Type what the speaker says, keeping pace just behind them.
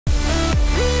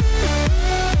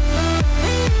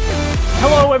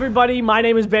Hello everybody, my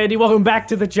name is Bandi. Welcome back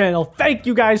to the channel. Thank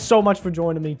you guys so much for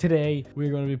joining me today.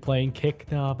 We're going to be playing Kick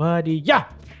the Buddy. Yeah,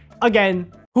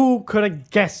 again, who could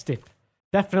have guessed it?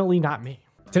 Definitely not me.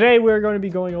 Today we're going to be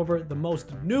going over the most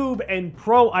noob and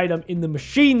pro item in the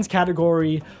machines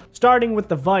category, starting with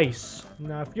the vise.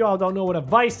 Now, if you all don't know what a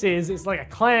vise is, it's like a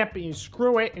clamp and you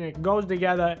screw it and it goes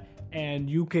together and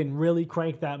you can really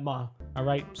crank that ma. All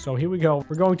right, so here we go.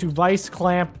 We're going to vice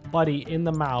clamp Buddy in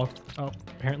the mouth. Oh,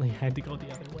 apparently I had to go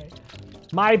the other way.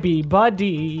 My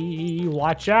Buddy,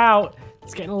 watch out.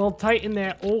 It's getting a little tight in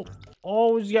there.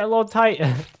 Oh, it's getting a little tight.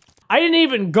 I didn't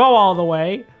even go all the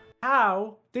way.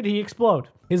 How did he explode?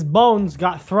 His bones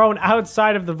got thrown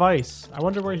outside of the vice. I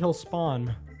wonder where he'll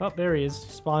spawn. Oh, there he is.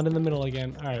 Spawned in the middle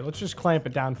again. All right, let's just clamp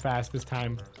it down fast this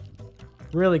time.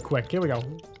 Really quick. Here we go.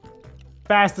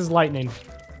 Fast as lightning.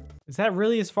 Is that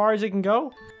really as far as it can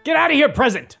go? Get out of here,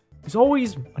 present! He's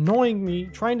always annoying me,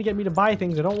 trying to get me to buy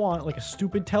things I don't want, like a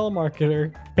stupid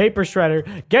telemarketer. Paper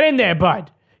shredder. Get in there,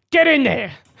 bud! Get in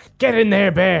there! Get in there,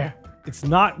 bear! It's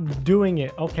not doing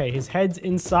it. Okay, his head's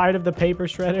inside of the paper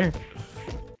shredder.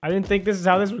 I didn't think this is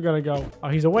how this was gonna go. Oh,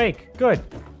 he's awake. Good.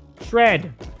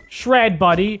 Shred. Shred,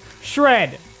 buddy.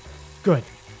 Shred. Good.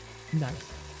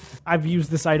 Nice. I've used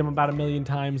this item about 1,000,000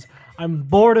 times. I'm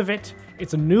bored of it.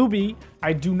 It's a newbie.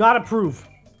 I do not approve.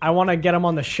 I want to get him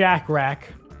on the shack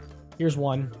rack. Here's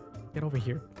one. Get over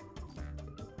here.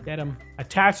 Get him.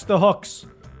 Attach the hooks.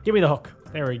 Give me the hook.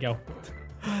 There we go.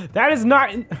 That is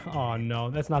not... Oh,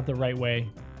 no. That's not the right way.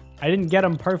 I didn't get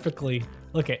him perfectly.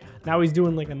 Look it. Now he's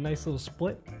doing like a nice little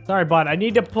split. Sorry, bud. I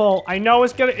need to pull. I know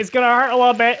it's gonna hurt a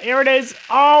little bit. Here it is.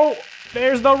 Oh,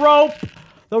 there's the rope.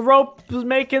 The rope is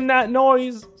making that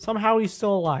noise. Somehow he's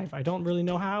still alive. I don't really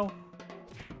know how.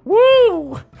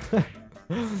 Woo!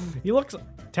 He looks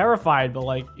terrified, but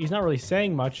like, he's not really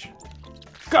saying much.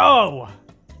 Go!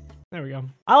 There we go.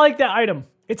 I like that item.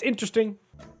 It's interesting.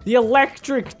 The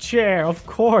electric chair, of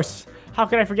course. How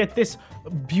can I forget this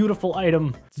beautiful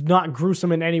item? It's not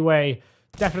gruesome in any way.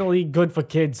 Definitely good for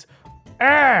kids.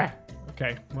 Ah!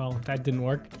 Okay, well, that didn't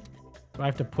work. Do I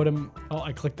have to put him... Oh,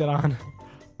 I clicked it on.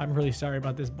 I'm really sorry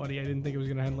about this, buddy. I didn't think it was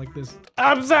gonna end like this.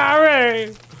 I'm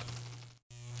sorry!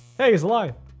 Hey, he's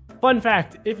alive. Fun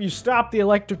fact, if you stop the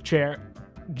electric chair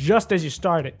just as you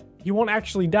start it, he won't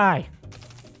actually die.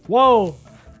 Whoa!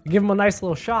 You give him a nice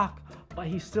little shock, but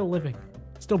he's still living,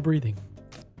 still breathing.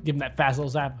 Give him that fast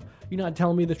little zap. You're not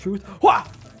telling me the truth? Wha!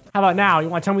 How about now? You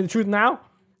want to tell me the truth now?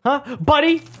 Huh?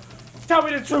 Buddy? Tell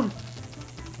me the truth!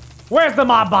 Where's the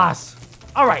mob boss?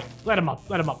 All right, let him up,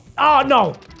 let him up. Oh,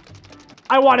 no!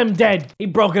 I want him dead. He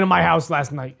broke into my house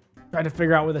last night. Tried to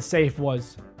figure out where the safe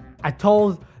was. I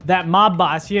told that mob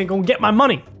boss he ain't gonna get my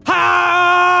money.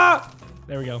 Ha!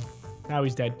 There we go. Now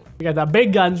he's dead. We got the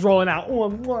big guns rolling out.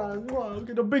 Look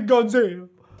at the big guns here.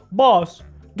 Boss,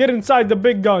 get inside the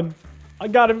big gun. I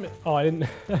got him. Oh, I didn't.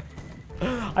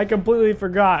 I completely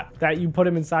forgot that you put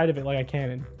him inside of it like a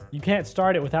cannon. You can't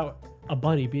start it without a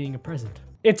buddy being a present.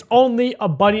 It's only a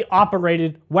buddy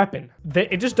operated weapon.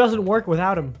 It just doesn't work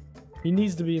without him. He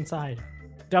needs to be inside.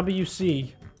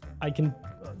 WC. I can...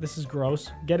 This is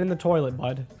gross. Get in the toilet,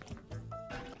 bud.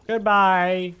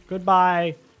 Goodbye.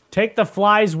 Goodbye. Take the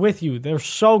flies with you. They're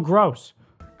so gross.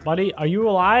 Buddy, are you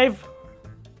alive?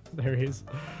 There he is.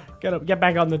 Get up. Get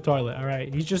back on the toilet. All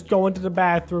right. He's just going to the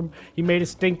bathroom. He made it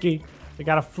stinky. They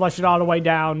gotta flush it all the way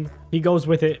down. He goes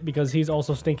with it because he's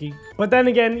also stinky. But then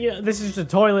again, yeah, this is just a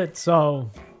toilet, so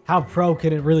how pro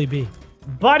can it really be?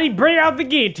 Buddy, bring out the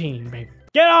guillotine, baby.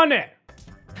 Get on it.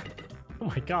 Oh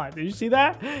my god, did you see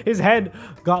that? His head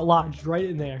got lodged right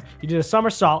in there. He did a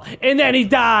somersault, and then he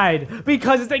died!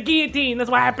 Because it's a guillotine,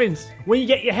 that's what happens when you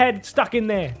get your head stuck in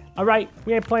there. Alright,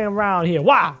 we ain't playing around here.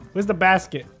 Wow! Where's the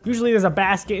basket? Usually there's a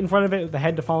basket in front of it with the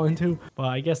head to fall into, but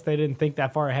I guess they didn't think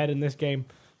that far ahead in this game,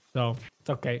 so it's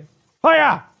okay. Oh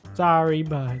yeah! Sorry,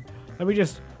 bud. Let me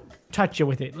just touch you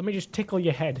with it. Let me just tickle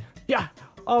your head. Yeah!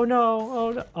 Oh no,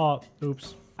 oh no. Oh,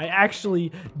 oops. I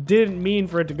actually didn't mean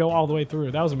for it to go all the way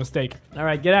through. That was a mistake. All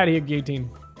right, get out of here,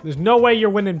 guillotine. There's no way you're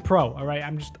winning pro, all right?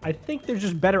 I think there's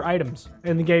just better items,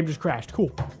 and the game just crashed.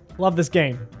 Cool. Love this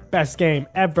game. Best game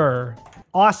ever.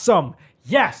 Awesome.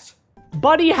 Yes.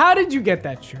 Buddy, how did you get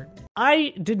that shirt?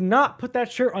 I did not put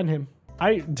that shirt on him.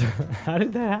 How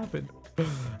did that happen? All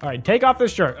right, take off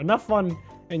this shirt. Enough fun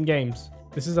and games.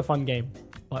 This is a fun game,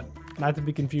 but not to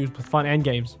be confused with fun and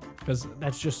games, because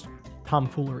that's just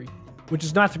tomfoolery. Which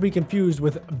is not to be confused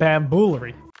with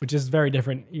bamboolery, which is very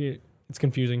different. It's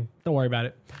confusing. Don't worry about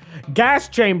it. Gas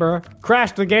chamber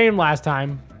crashed the game last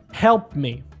time. Help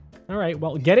me. All right,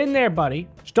 well, get in there, buddy.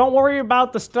 Just don't worry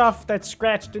about the stuff that's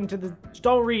scratched into the... Just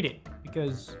don't read it.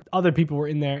 because other people were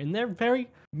in there, and they're very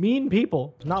mean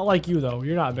people. Not like you, though.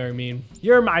 You're not very mean.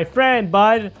 You're my friend,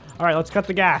 bud. All right, let's cut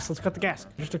the gas. Let's cut the gas.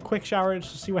 Just a quick shower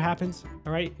just to see what happens.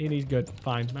 All right, and he's good.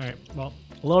 Fine. All right, well,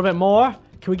 a little bit more.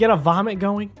 Can we get a vomit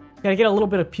going? Can I get a little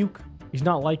bit of puke? He's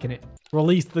not liking it.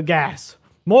 Release the gas.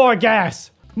 More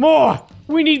gas. More.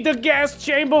 We need the gas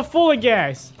chamber full of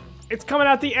gas. It's coming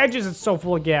out the edges. It's so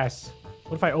full of gas.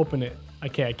 What if I open it?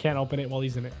 Okay, I can't open it while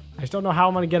he's in it. I just don't know how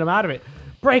I'm going to get him out of it.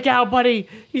 Break out, buddy.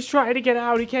 He's trying to get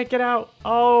out. He can't get out.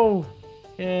 Oh,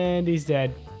 and he's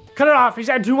dead. Cut it off. He's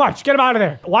had too much. Get him out of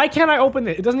there. Why can't I open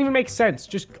it? It doesn't even make sense.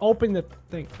 Just open the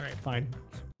thing. All right, fine.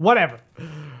 Whatever.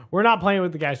 We're not playing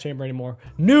with the gas chamber anymore.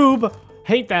 Noob.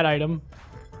 Hate that item.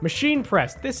 Machine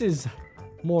press. This is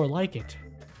more like it.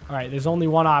 All right, there's only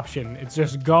one option. It's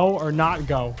just go or not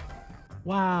go.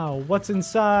 Wow, what's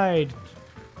inside?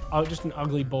 Oh, just an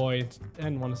ugly boy. I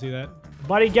didn't want to see that.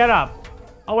 Buddy, get up.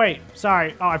 Oh, wait.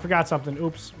 Sorry. Oh, I forgot something.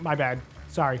 Oops. My bad.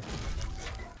 Sorry.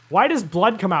 Why does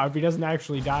blood come out if he doesn't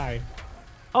actually die?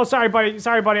 Oh, sorry, buddy.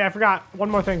 Sorry, buddy. I forgot. One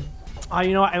more thing. Oh,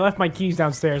 you know what? I left my keys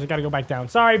downstairs. I gotta go back down.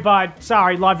 Sorry, bud.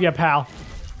 Sorry. Love you, pal.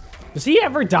 Does he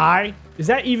ever die? Is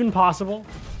that even possible?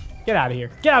 Get out of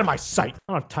here. Get out of my sight.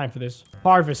 I don't have time for this.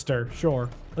 Harvester. Sure.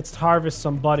 Let's harvest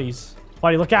some buddies.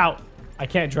 Buddy, look out. I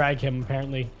can't drag him,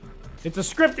 apparently. It's a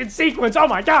scripted sequence. Oh,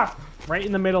 my God. Right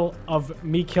in the middle of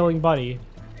me killing Buddy,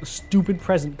 a stupid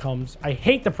present comes. I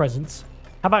hate the presents.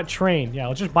 How about train? Yeah,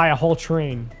 let's just buy a whole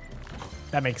train.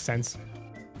 That makes sense.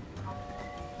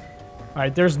 All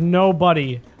right, there's no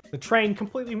Buddy. The train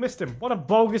completely missed him. What a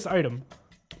bogus item.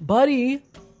 Buddy.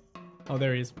 Oh,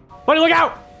 there he is. Buddy, look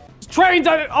out! This train's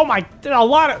on it. Oh my, there's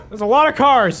a lot of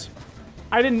cars.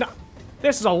 I didn't know.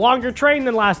 This is a longer train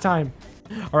than last time.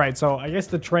 All right, so I guess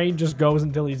the train just goes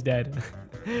until he's dead.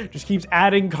 Just keeps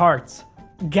adding carts.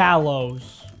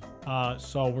 Gallows.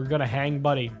 So we're gonna hang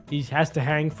Buddy. He has to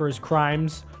hang for his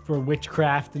crimes, for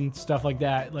witchcraft and stuff like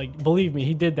that. Like, believe me,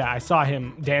 he did that. I saw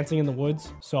him dancing in the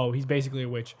woods, so he's basically a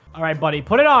witch. All right, Buddy,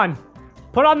 put it on.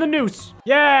 Put on the noose.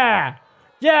 Yeah!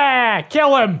 Yeah!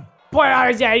 Kill him! Put on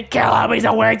his head, kill him! He's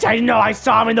a witch! I know, I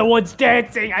saw him in the woods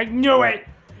dancing! I knew it!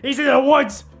 He's in the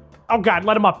woods! Oh God,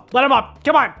 let him up! Let him up!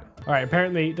 Come on! All right,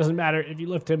 apparently it doesn't matter if you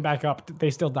lift him back up. They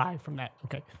still die from that.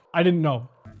 Okay. I didn't know.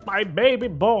 My baby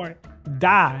boy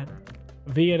died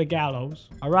via the gallows.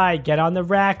 All right, get on the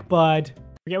rack, bud.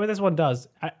 Forget what this one does.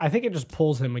 I think it just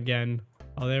pulls him again.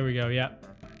 Oh, there we go. Yep.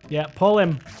 Yeah, pull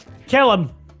him. Kill him.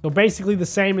 So basically the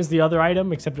same as the other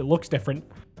item, except it looks different.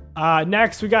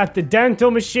 Next, we got the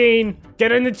dental machine.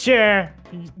 Get in the chair.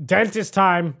 Dentist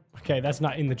time. Okay, that's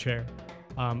not in the chair.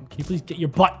 Can you please get your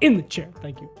butt in the chair?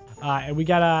 Thank you. And we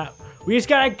just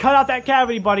gotta cut out that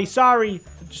cavity, Buddy. Sorry.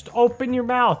 Just open your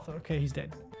mouth. Okay, he's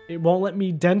dead. It won't let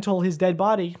me dental his dead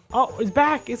body. Oh, it's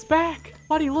back. It's back.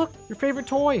 Buddy, look. Your favorite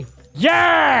toy.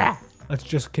 Yeah! Let's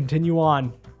just continue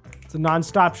on. It's a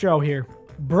non-stop show here.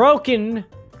 Broken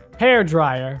hair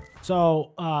dryer.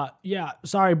 So, yeah.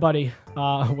 Sorry, Buddy.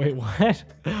 Wait, what?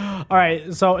 All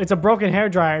right, so it's a broken hair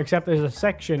dryer, except there's a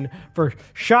section for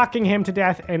shocking him to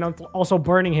death and also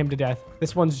burning him to death.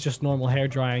 This one's just normal hair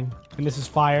drying, and this is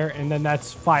fire, and then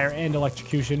that's fire and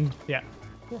electrocution. Yeah,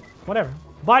 whatever.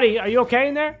 Buddy, are you okay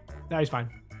in there? No, he's fine.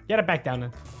 Get it back down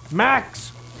then.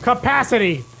 Max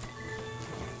capacity.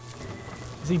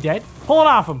 Is he dead? Pull it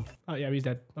off him. Oh, yeah, he's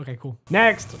dead. Okay, cool.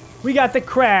 Next, we got the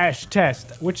crash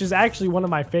test, which is actually one of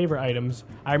my favorite items.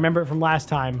 I remember it from last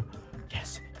time.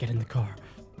 Yes, get in the car.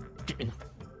 Get in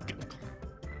the car.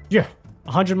 Yeah,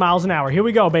 100 miles an hour. Here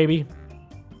we go, baby.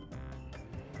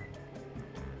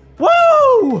 Woo!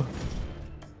 All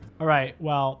right,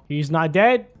 well, he's not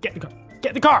dead. Get in the car. Get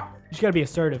in the car. You just gotta be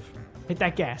assertive. Hit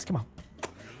that gas. Come on.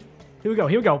 Here we go.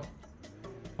 Here we go.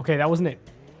 Okay, that wasn't it.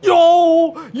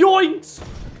 Yo! Yoinks!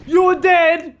 You're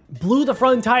dead! Blew the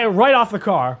front tire right off the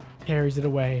car. Carries it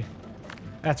away.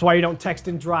 That's why you don't text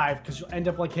and drive, because you'll end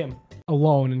up like him.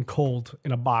 Alone and cold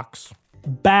in a box.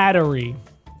 Battery.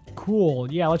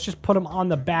 Cool. Yeah, let's just put him on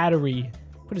the battery.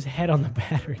 Put his head on the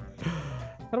battery.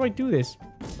 How do I do this?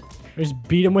 I just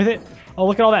beat him with it? Oh,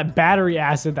 look at all that battery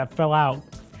acid that fell out.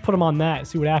 Put him on that,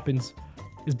 see what happens.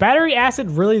 Is battery acid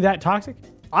really that toxic?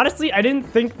 Honestly, I didn't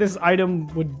think this item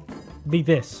would be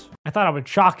this. I thought I would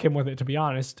shock him with it, to be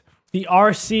honest. The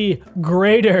RC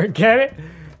grater. Get it?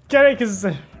 Get it? Because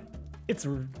it's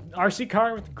an RC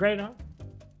car with a grater on.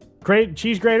 Great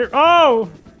cheese grater. Oh!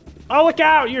 Oh, look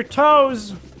out! Your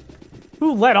toes!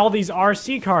 Who let all these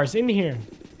RC cars in here?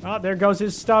 Oh, there goes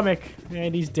his stomach.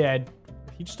 And he's dead.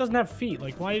 He just doesn't have feet.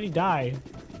 Like, why did he die?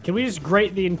 Can we just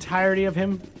grate the entirety of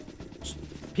him? Just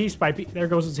piece by piece. There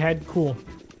goes his head. Cool.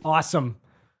 Awesome.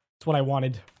 That's what I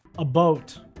wanted. A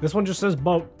boat. This one just says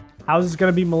boat. How is this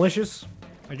gonna be malicious?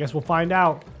 I guess we'll find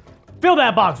out. Fill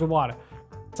that box with water.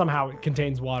 Somehow it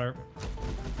contains water.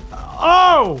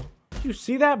 Oh! You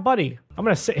see that, buddy? I'm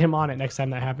gonna sit him on it next time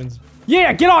that happens.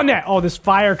 Yeah, get on that! Oh, there's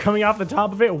fire coming off the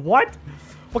top of it. What?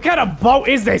 What kind of boat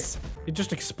is this? It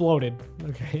just exploded.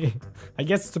 Okay. I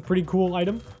guess it's a pretty cool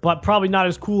item, but probably not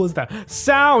as cool as the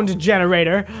sound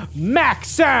generator. Max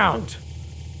sound!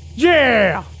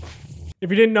 Yeah! If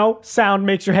you didn't know, sound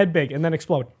makes your head big and then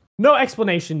explode. No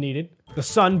explanation needed. The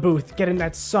sun booth. Get in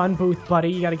that sun booth,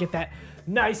 buddy. You gotta get that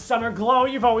nice summer glow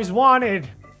you've always wanted.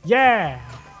 Yeah.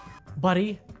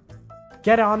 Buddy,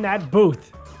 get on that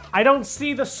booth. I don't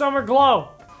see the summer glow.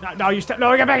 No,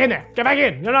 get back in there. Get back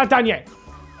in. You're not done yet.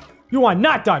 You are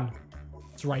not done.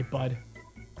 That's right, bud.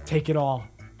 Take it all.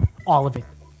 All of it.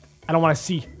 I don't want to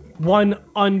see one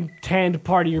untanned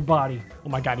part of your body. Oh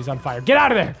my god, he's on fire. Get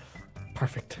out of there.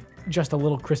 Perfect. Just a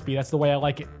little crispy. That's the way I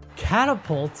like it.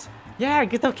 Catapult? Yeah,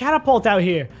 get the catapult out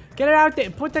here. Get it out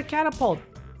there. Put the catapult.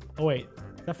 Oh, wait.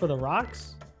 Is that for the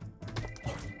rocks?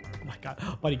 Oh my god.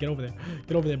 Buddy, get over there.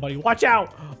 Get over there, buddy. Watch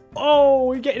out.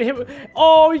 Oh, you're getting hit with...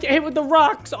 Oh, you get hit with the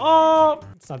rocks. Oh.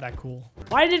 It's not that cool.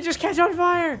 Why did it just catch on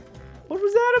fire? What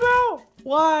was that about?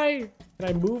 Why? Can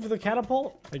I move the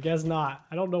catapult? I guess not.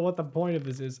 I don't know what the point of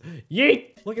this is.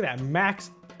 Yeet! Look at that. Max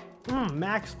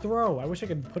throw. I wish I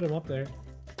could put him up there.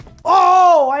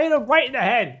 Oh, I hit him right in the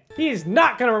head. He is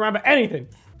not gonna remember anything.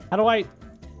 How do I... Is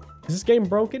this game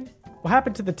broken? What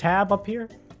happened to the tab up here?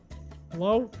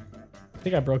 Hello? I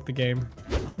think I broke the game.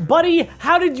 Buddy,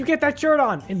 how did you get that shirt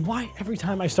on? And why every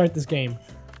time I start this game,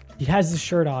 he has this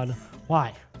shirt on?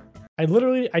 Why? I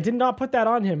did not put that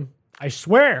on him. I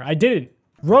swear, I didn't.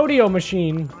 Rodeo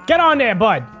machine. Get on there,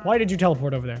 bud. Why did you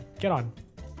teleport over there? Get on.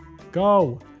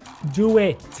 Go. Do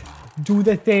it. Do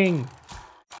the thing.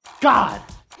 God.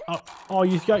 Oh,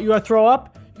 you gotta throw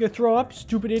up? You gotta throw up,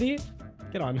 stupid idiot?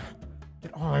 Get on.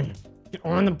 Get on. Get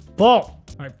on the bull.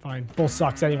 All right, fine. Bull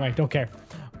sucks anyway. Don't care.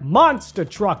 Monster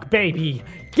truck, baby.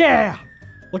 Yeah.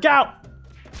 Look out.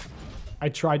 I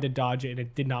tried to dodge it and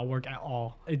it did not work at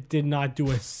all. It did not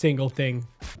do a single thing.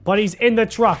 But he's in the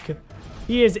truck.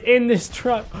 He is in this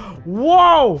truck.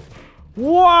 Whoa.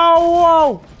 Whoa,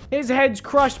 whoa. His head's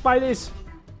crushed by this.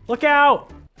 Look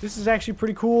out. This is actually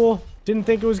pretty cool. Didn't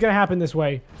think it was gonna happen this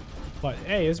way. But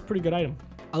hey, it's a pretty good item.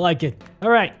 I like it.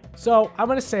 All right, so I'm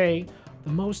gonna say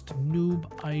the most noob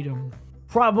item.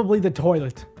 Probably the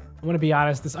toilet. I'm gonna be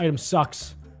honest, this item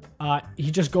sucks.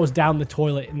 He just goes down the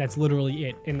toilet and that's literally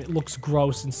it. And it looks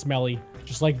gross and smelly,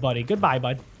 just like Buddy. Goodbye,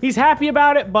 bud. He's happy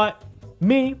about it, but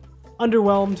me,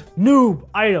 underwhelmed. Noob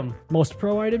item. Most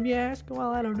pro item, yes? Well,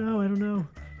 I don't know.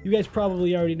 You guys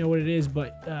probably already know what it is,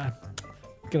 but I'm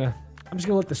just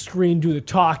gonna let the screen do the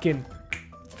talking.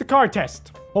 It's the car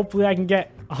test. Hopefully I can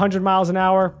get 100 miles an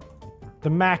hour, the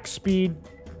max speed.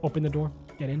 Open the door,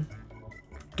 get in.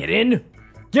 Get in,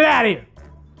 get out of here.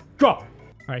 Go. All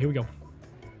right, here we go.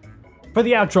 For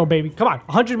the outro, baby. Come on,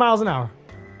 100 miles an hour.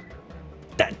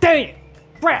 Dang it,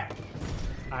 crap.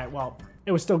 All right, well,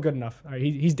 it was still good enough. All right,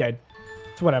 he's dead.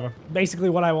 It's whatever. Basically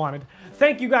what I wanted.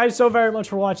 Thank you guys so very much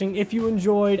for watching. If you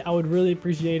enjoyed, I would really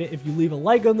appreciate it if you leave a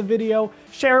like on the video,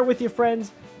 share it with your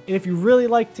friends, and if you really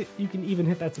liked it, you can even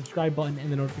hit that subscribe button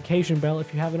and the notification bell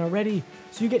if you haven't already,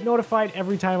 so you get notified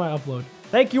every time I upload.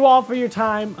 Thank you all for your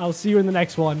time. I'll see you in the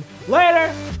next one.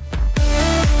 Later!